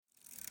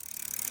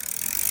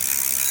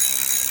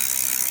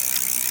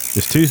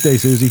It's Tuesday,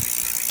 Susie.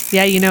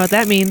 Yeah, you know what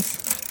that means.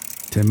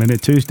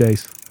 10-minute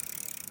Tuesdays.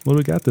 What do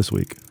we got this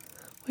week?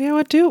 Yeah,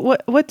 what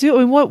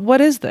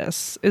is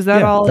this? Is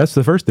that all? That's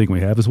the first thing we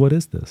have is what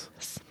is this?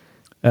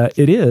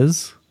 It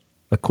is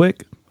a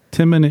quick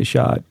 10-minute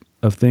shot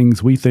of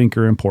things we think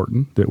are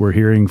important that we're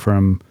hearing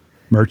from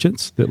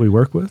merchants that we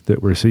work with,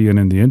 that we're seeing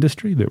in the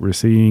industry, that we're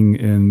seeing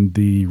in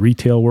the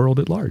retail world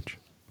at large.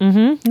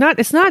 Mm-hmm.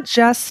 It's not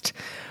just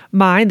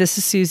mine. This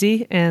is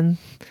Susie, and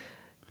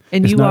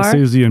it's you not are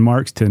Susie and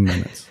Mark's 10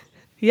 minutes.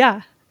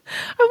 Yeah.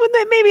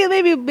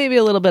 Maybe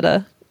a little bit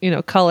of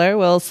color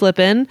will slip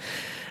in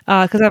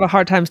because I have a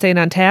hard time staying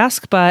on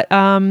task. But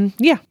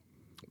yeah.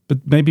 But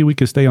maybe we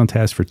could stay on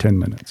task for 10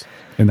 minutes,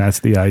 and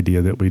that's the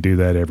idea, that we do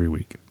that every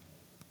week.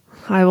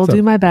 I will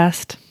do my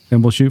best,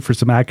 and we'll shoot for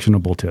some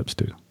actionable tips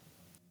too.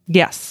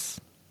 Yes.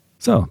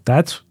 So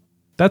that's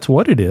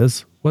what it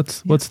is.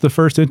 What's the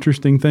first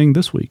interesting thing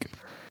this week?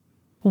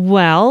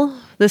 Well,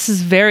 this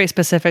is very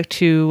specific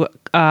to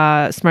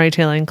smart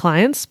retailing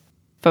clients,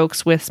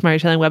 folks with smart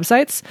retailing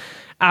websites.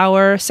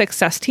 Our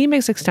success team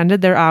has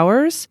extended their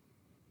hours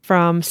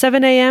from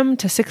 7 a.m.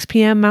 to 6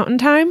 p.m. Mountain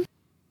Time.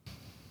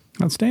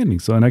 Outstanding.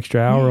 So an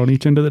extra hour on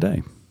each end of the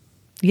day.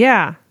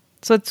 Yeah.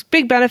 So it's a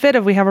big benefit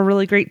if we have a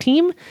really great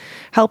team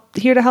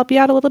here to help you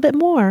out a little bit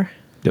more.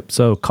 Yep.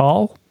 So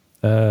call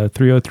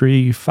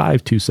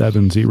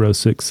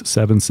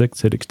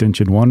 303-527-0676. Hit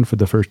extension 1 for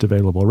the first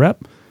available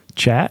rep.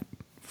 Chat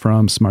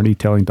from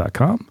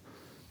smartetailing.com.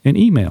 And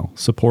email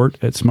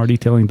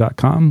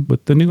support@smartetailing.com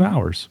with the new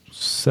hours,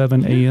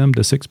 7 a.m.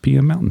 to 6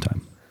 p.m. Mountain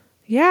Time.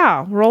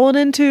 Yeah, rolling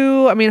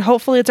into,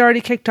 hopefully it's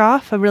already kicked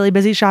off, a really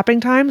busy shopping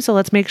time. So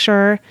let's make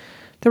sure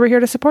that we're here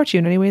to support you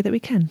in any way that we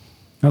can.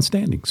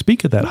 Outstanding.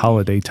 Speak of that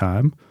holiday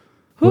time,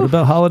 what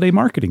about holiday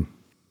marketing?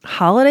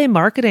 Holiday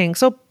marketing.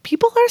 So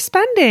people are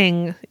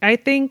spending. I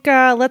think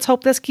let's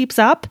hope this keeps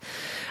up.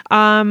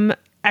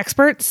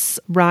 Experts,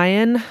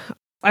 Ryan,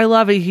 I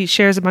love it. He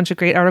shares a bunch of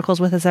great articles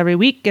with us every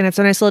week, and it's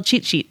a nice little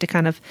cheat sheet to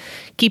kind of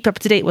keep up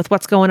to date with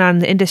what's going on in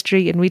the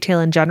industry and retail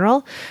in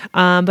general.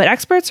 But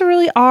experts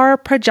really are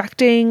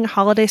projecting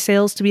holiday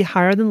sales to be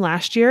higher than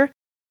last year.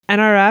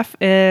 NRF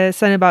is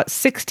saying about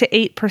 6 to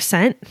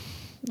 8%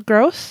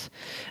 growth.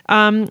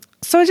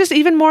 So it's just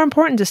even more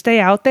important to stay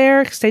out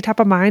there, stay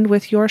top of mind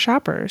with your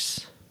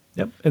shoppers.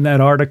 Yep. And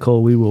that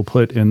article we will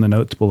put in the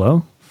notes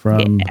below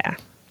from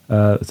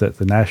is that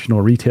the National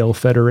Retail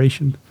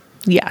Federation?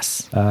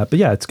 Yes. But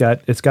yeah, it's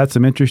got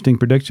some interesting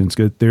predictions.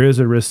 There is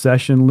a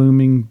recession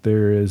looming.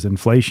 There is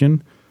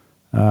inflation.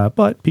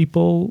 But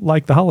people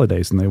like the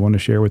holidays and they want to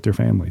share with their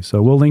families.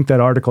 So we'll link that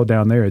article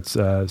down there. It's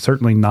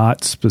certainly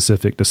not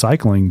specific to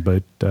cycling,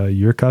 but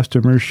your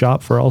customers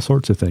shop for all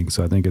sorts of things.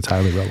 So I think it's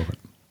highly relevant.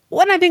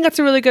 Well, and I think that's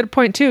a really good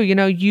point too.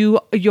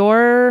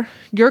 You're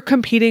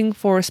competing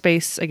for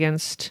space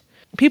against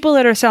people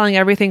that are selling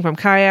everything from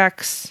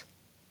kayaks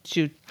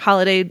to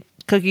holiday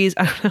cookies.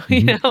 I don't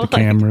know, the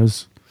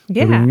cameras,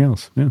 everything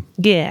else.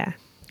 Yeah.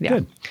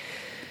 Good.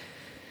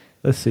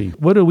 Let's see.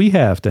 What do we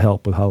have to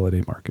help with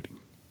holiday marketing?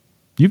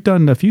 You've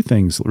done a few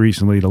things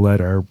recently to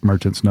let our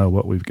merchants know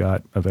what we've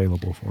got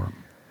available for them.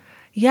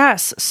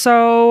 Yes.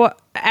 So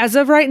as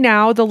of right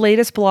now, the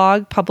latest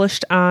blog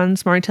published on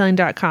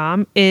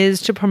smartetailing.com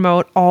is to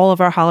promote all of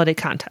our holiday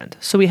content.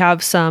 So we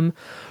have some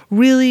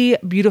really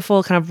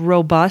beautiful, kind of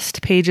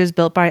robust pages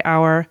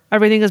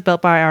everything is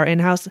built by our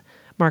in-house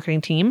marketing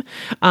team.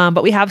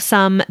 But we have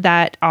some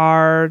that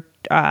are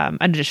an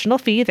additional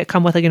fee that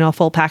come with a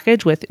full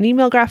package with an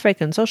email graphic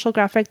and social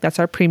graphic. That's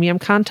our premium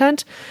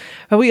content.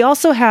 But we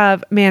also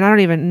have, I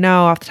don't even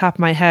know off the top of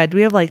my head,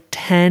 we have like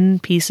 10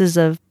 pieces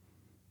of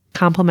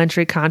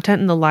complimentary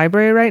content in the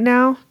library right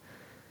now.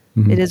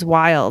 Mm-hmm. It is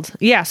wild.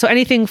 Yeah. So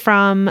anything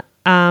from,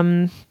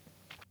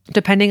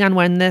 depending on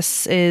when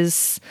this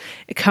is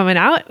coming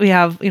out, we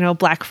have,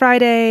 Black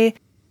Friday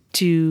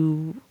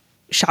to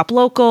shop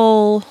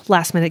local,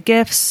 last minute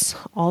gifts,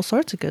 all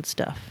sorts of good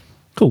stuff.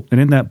 Cool.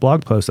 And in that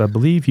blog post, I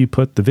believe you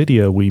put the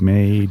video we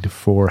made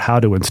for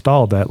how to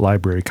install that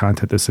library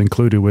content that's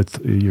included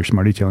with your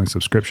Smart Retailing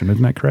subscription.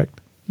 Isn't that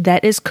correct?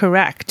 That is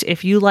correct.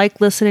 If you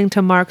like listening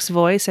to Mark's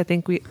voice, I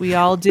think we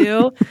all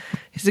do.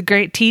 He's a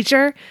great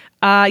teacher.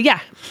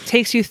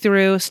 Takes you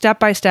through step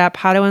by step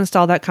how to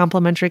install that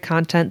complimentary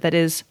content that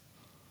is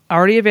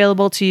already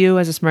available to you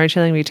as a Smart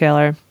Retailing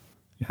retailer.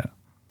 Yeah.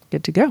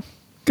 Good to go.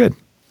 Good.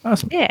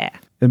 Awesome. Yeah.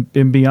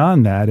 And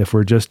beyond that, if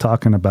we're just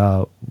talking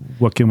about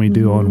what can we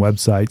do on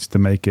websites to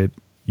make it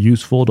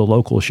useful to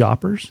local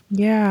shoppers.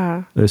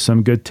 Yeah. There's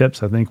some good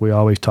tips. I think we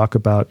always talk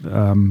about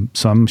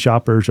some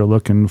shoppers are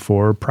looking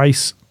for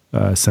price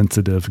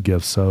sensitive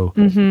gifts. So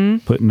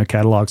putting a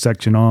catalog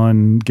section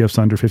on gifts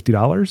under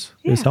 $50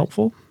 is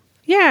helpful.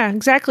 Yeah,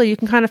 exactly. You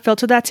can kind of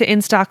filter that to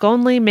in stock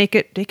only, make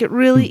it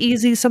really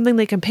easy, something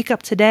they can pick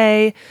up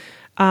today.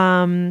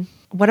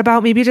 What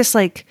about maybe just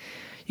like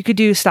you could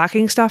do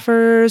stocking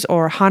stuffers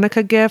or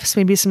Hanukkah gifts,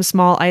 maybe some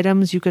small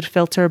items you could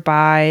filter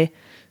by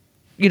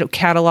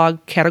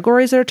catalog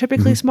categories that are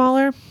typically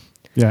smaller.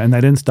 Yeah, and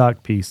that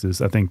in-stock piece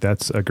I think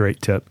that's a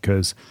great tip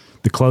because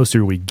the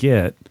closer we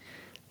get,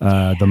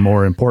 the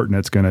more important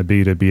it's going to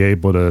be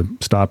able to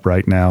stop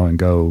right now and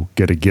go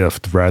get a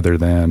gift rather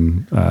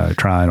than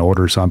try and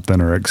order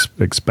something or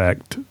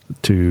expect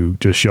to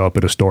just show up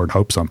at a store and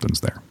hope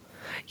something's there.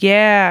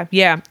 Yeah.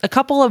 A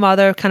couple of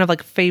other kind of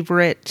like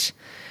favorite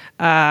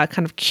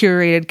kind of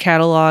curated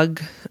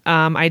catalog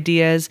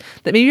ideas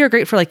that maybe are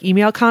great for like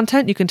email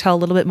content. You can tell a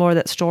little bit more of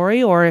that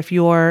story, or if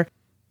you're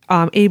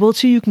able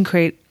to, you can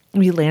create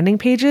maybe landing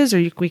pages,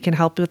 or we can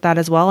help with that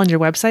as well on your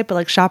website. But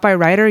like Shop by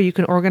Rider, you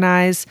can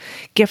organize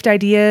gift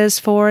ideas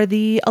for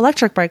the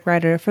electric bike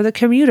rider, for the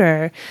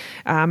commuter,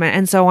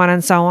 and so on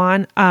and so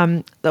on.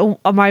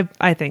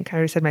 I think I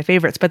already said my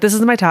favorites, but this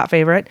is my top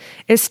favorite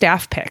is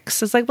staff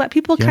picks. It's like, let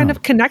people kind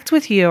of connect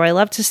with you. I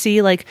love to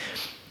see like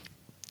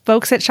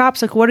folks at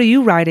shops, like, what are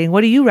you riding?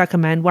 What do you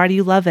recommend? Why do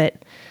you love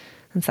it?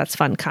 And so that's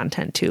fun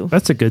content too.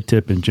 That's a good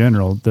tip in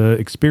general. The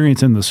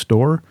experience in the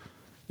store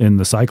in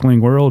the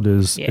cycling world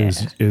is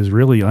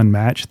really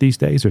unmatched these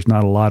days. There's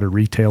not a lot of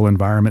retail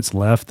environments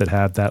left that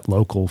have that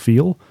local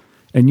feel.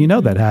 And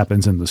that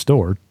happens in the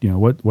store.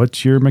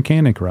 What's your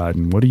mechanic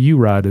riding? What do you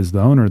ride as the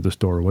owner of the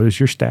store? What does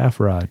your staff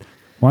ride?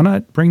 Why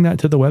not bring that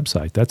to the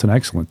website? That's an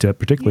excellent tip,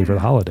 particularly for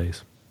the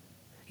holidays.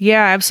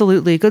 Yeah,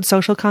 absolutely. Good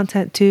social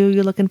content too.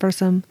 You're looking for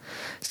some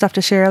stuff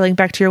to share, link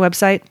back to your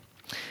website.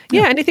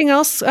 Yeah. Anything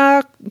else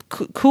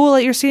cool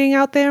that you're seeing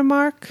out there,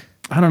 Mark?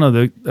 I don't know.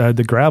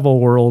 The gravel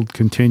world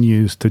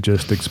continues to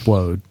just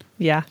explode.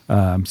 Yeah.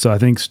 So I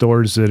think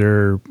stores that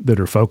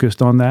are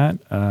focused on that.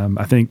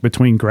 I think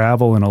between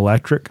gravel and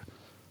electric,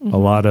 a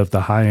lot of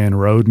the high-end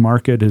road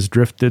market has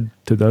drifted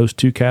to those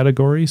two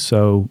categories.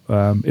 So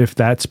if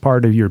that's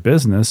part of your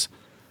business,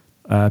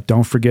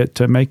 don't forget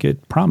to make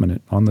it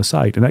prominent on the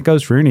site. And that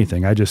goes for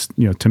anything.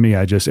 To me,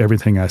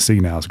 everything I see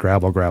now is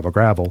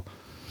gravel,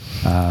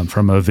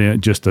 from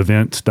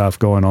event stuff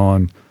going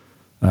on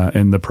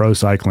in the pro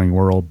cycling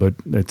world, but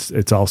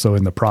it's also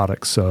in the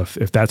products. So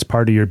if that's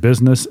part of your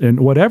business, and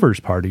whatever's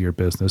part of your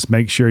business,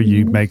 make sure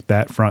you make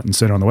that front and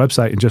center on the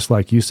website. And just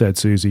like you said,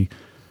 Susie,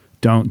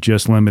 don't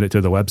just limit it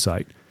to the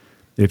website.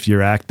 If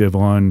you're active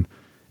on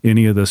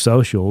any of the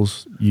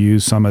socials,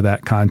 use some of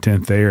that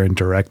content there and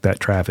direct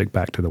that traffic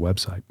back to the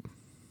website.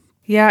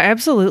 Yeah,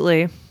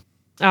 absolutely.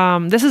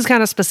 This is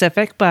kind of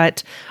specific,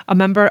 but a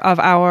member of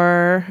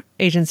our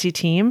agency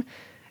team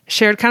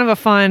shared kind of a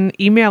fun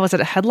email. Was it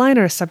a headline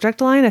or a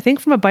subject line? I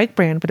think from a bike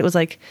brand, but it was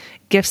like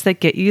gifts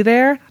that get you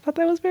there. I thought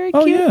that was very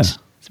cute. Yeah.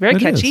 It's very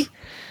catchy.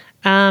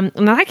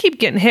 And I keep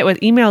getting hit with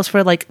emails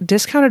for like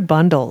discounted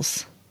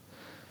bundles.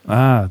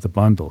 The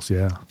bundles,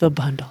 yeah. The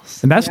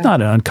bundles. And that's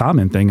not an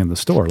uncommon thing in the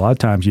store. A lot of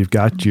times you've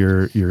got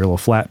your little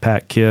flat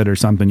pack kit or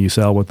something you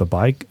sell with the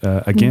bike.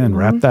 Again,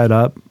 wrap that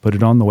up, put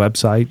it on the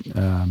website,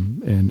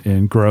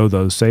 and grow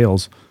those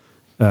sales.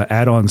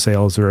 Add-on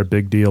sales are a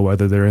big deal,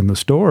 whether they're in the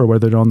store or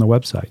whether they're on the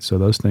website. So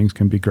those things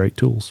can be great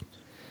tools.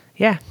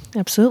 Yeah,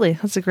 absolutely.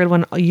 That's a good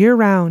one year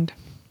round.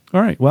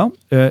 All right. Well,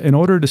 in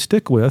order to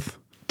stick with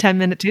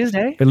 10-Minute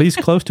Tuesday, at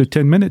least close to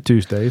 10-Minute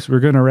Tuesdays, we're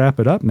going to wrap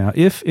it up now.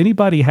 If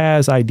anybody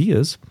has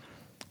ideas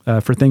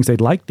for things they'd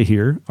like to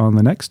hear on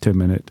the next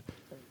 10-Minute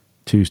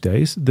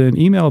Tuesdays, then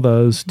email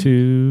those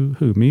to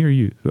who, me or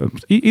you?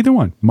 Either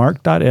one,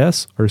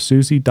 mark.s or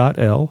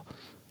susie.l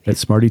at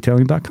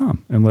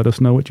smartdetailing.com, and let us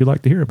know what you'd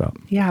like to hear about.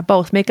 Yeah,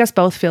 both. Make us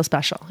both feel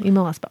special.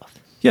 Email us both.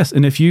 Yes,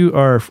 and if you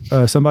are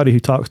somebody who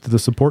talks to the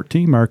support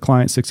team, our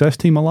client success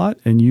team a lot,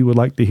 and you would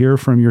like to hear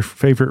from your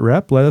favorite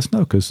rep, let us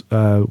know, because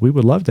we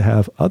would love to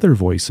have other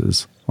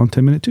voices on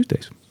 10-Minute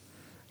Tuesdays.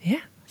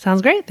 Yeah,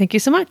 sounds great. Thank you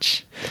so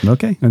much.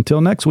 Okay,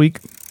 until next week.